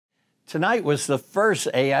Tonight was the first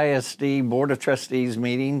AISD Board of Trustees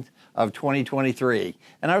meeting of 2023,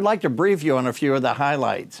 and I'd like to brief you on a few of the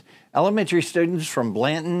highlights. Elementary students from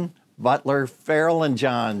Blanton, Butler, Farrell, and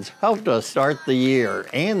Johns helped us start the year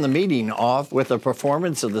and the meeting off with a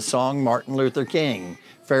performance of the song Martin Luther King.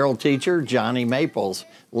 Farrell teacher Johnny Maples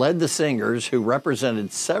led the singers, who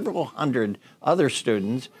represented several hundred other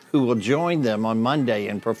students who will join them on Monday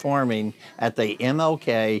in performing at the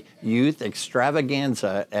MLK Youth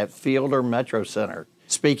Extravaganza at Fielder Metro Center.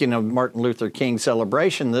 Speaking of Martin Luther King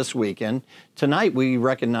celebration this weekend, tonight we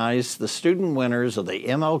recognize the student winners of the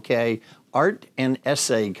MLK Art and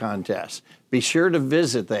Essay Contest. Be sure to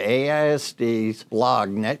visit the AISD's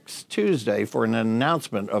blog next Tuesday for an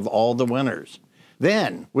announcement of all the winners.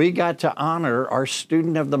 Then we got to honor our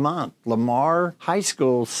Student of the Month, Lamar High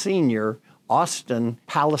School senior Austin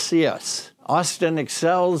Palacios. Austin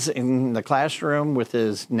excels in the classroom with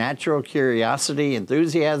his natural curiosity,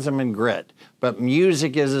 enthusiasm, and grit, but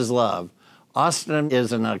music is his love. Austin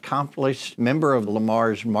is an accomplished member of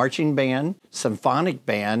Lamar's marching band, symphonic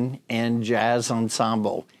band, and jazz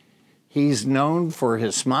ensemble. He's known for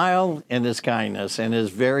his smile and his kindness and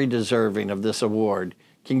is very deserving of this award.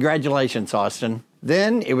 Congratulations, Austin.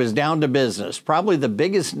 Then it was down to business. Probably the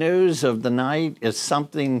biggest news of the night is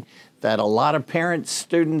something that a lot of parents,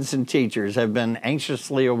 students, and teachers have been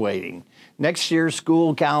anxiously awaiting. Next year's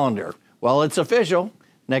school calendar. Well, it's official.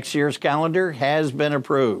 Next year's calendar has been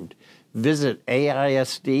approved. Visit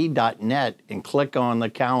AISD.net and click on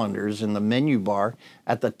the calendars in the menu bar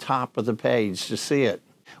at the top of the page to see it.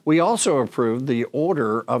 We also approved the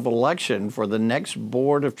order of election for the next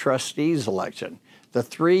Board of Trustees election. The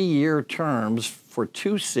 3-year terms for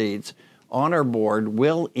 2 seats on our board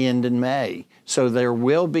will end in May, so there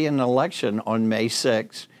will be an election on May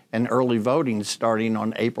 6th and early voting starting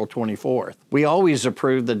on April 24th. We always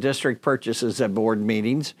approve the district purchases at board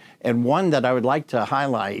meetings, and one that I would like to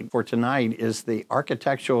highlight for tonight is the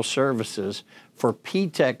architectural services for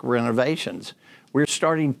P-Tech renovations. We're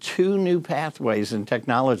starting 2 new pathways in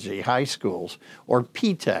technology high schools, or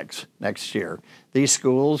P-Techs, next year. These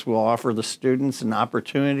schools will offer the students an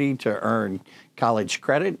opportunity to earn college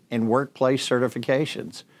credit and workplace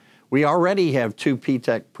certifications. We already have 2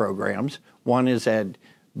 P-Tech programs. One is at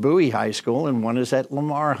Bowie High School and one is at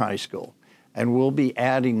Lamar High School. And we'll be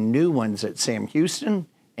adding new ones at Sam Houston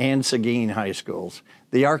and Seguin High Schools.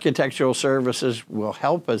 The architectural services will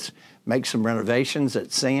help us make some renovations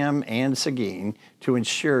at Sam and Seguin to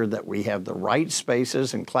ensure that we have the right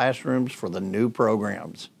spaces and classrooms for the new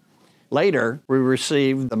programs. Later, we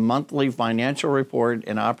received the monthly financial report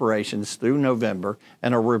and operations through November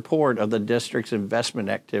and a report of the district's investment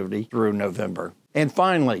activity through November. And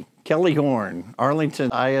finally, Kelly Horn,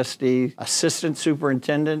 Arlington ISD Assistant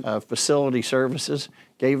Superintendent of Facility Services,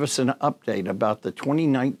 gave us an update about the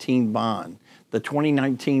 2019 bond. The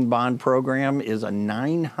 2019 bond program is a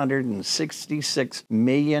 $966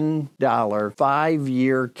 million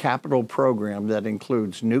 5-year capital program that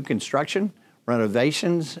includes new construction,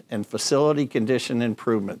 renovations, and facility condition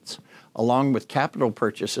improvements, along with capital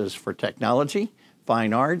purchases for technology,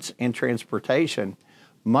 fine arts, and transportation.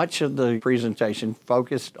 Much of the presentation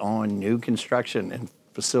focused on new construction and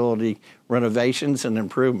facility renovations and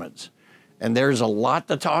improvements. And there's a lot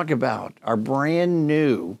to talk about. Our brand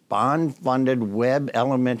new bond-funded Webb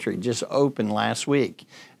Elementary just opened last week,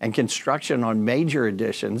 and construction on major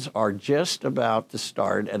additions are just about to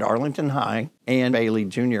start at Arlington High and Bailey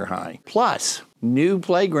Junior High. Plus, new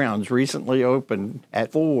playgrounds recently opened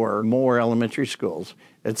at 4 more elementary schools.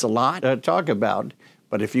 It's a lot to talk about,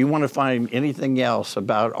 but if you want to find anything else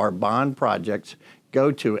about our bond projects,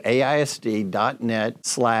 go to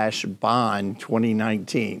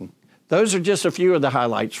AISD.net/bond2019. Those are just a few of the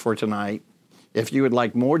highlights for tonight. If you would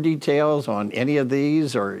like more details on any of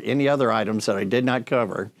these or any other items that I did not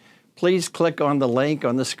cover, please click on the link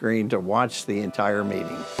on the screen to watch the entire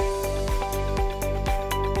meeting.